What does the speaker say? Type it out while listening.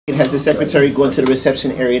Has the secretary gone to the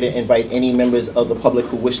reception area to invite any members of the public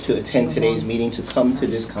who wish to attend today's meeting to come to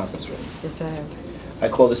this conference room? Yes, I have. I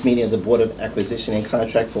call this meeting of the Board of Acquisition and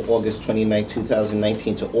Contract for August 29,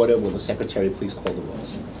 2019 to order. Will the secretary please call the roll?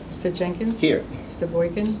 Mr. Jenkins? Here. Mr.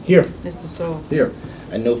 Boykin? Here. Mr. Saul? Here.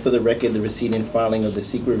 I note for the record the receipt and filing of the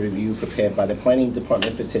secret review prepared by the planning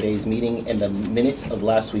department for today's meeting and the minutes of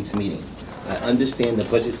last week's meeting. I understand the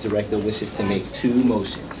budget director wishes to make two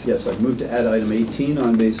motions. Yes, I've moved to add item 18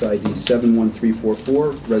 on base ID 71344,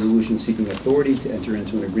 resolution seeking authority to enter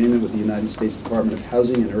into an agreement with the United States Department of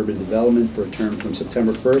Housing and Urban Development for a term from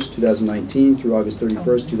September 1st, 2019 through August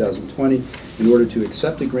 31st, 2020, in order to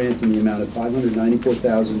accept a grant in the amount of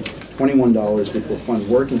 $594,021, which will fund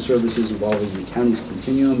work and services involving the county's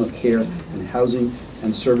continuum of care and housing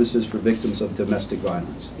and services for victims of domestic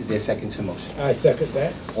violence. Is there a second to motion? I second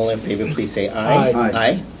that. All in favor, please say aye. Aye.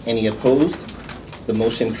 Aye. Any opposed? The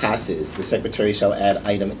motion passes. The secretary shall add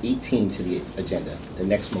item 18 to the agenda. The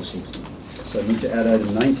next motion, please. So I move to add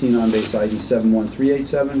item 19 on base ID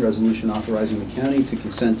 71387, resolution authorizing the county to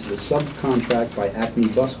consent to the subcontract by Acme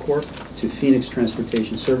Bus Corp. to Phoenix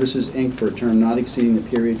Transportation Services, Inc. for a term not exceeding the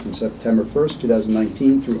period from September 1st,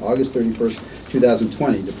 2019 through August 31st,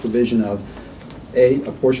 2020. The provision of A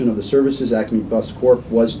portion of the services Acme Bus Corp.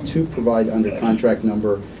 was to provide under contract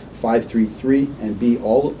number 533, and B,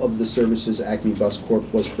 all of the services Acme Bus Corp.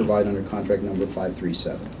 was to provide under contract number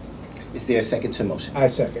 537. Is there a second to motion? I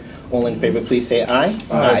second. All in favor, please say aye.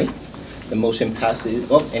 Aye. The motion passes.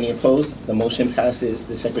 Oh, any opposed? The motion passes.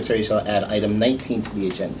 The secretary shall add item 19 to the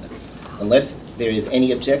agenda. Unless there is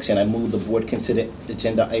any objection, I move the board consider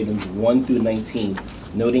agenda items 1 through 19,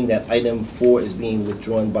 noting that item 4 is being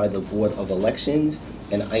withdrawn by the Board of Elections,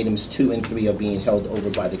 and items 2 and 3 are being held over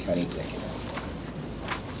by the county executive.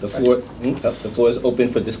 The floor is open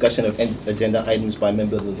for discussion of agenda items by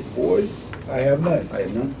members of the board. I have none. I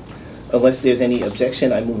have none. Unless there's any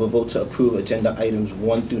objection, I move a vote to approve agenda items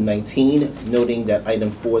 1 through 19, noting that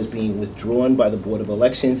item 4 is being withdrawn by the Board of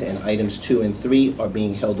Elections and items 2 and 3 are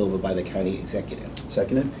being held over by the county executive.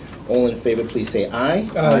 Seconded. All in favor, please say aye.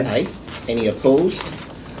 Aye. Any opposed?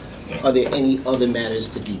 Are there any other matters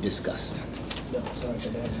to be discussed? No, sorry for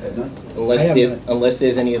I that. have none. Unless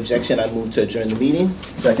there's any objection, I move to adjourn the meeting.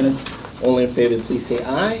 Seconded. All in favor, please say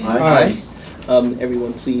aye. Aye.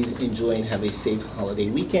 Everyone, please enjoy and have a safe holiday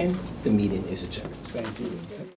weekend. The meeting is adjourned. Thank you.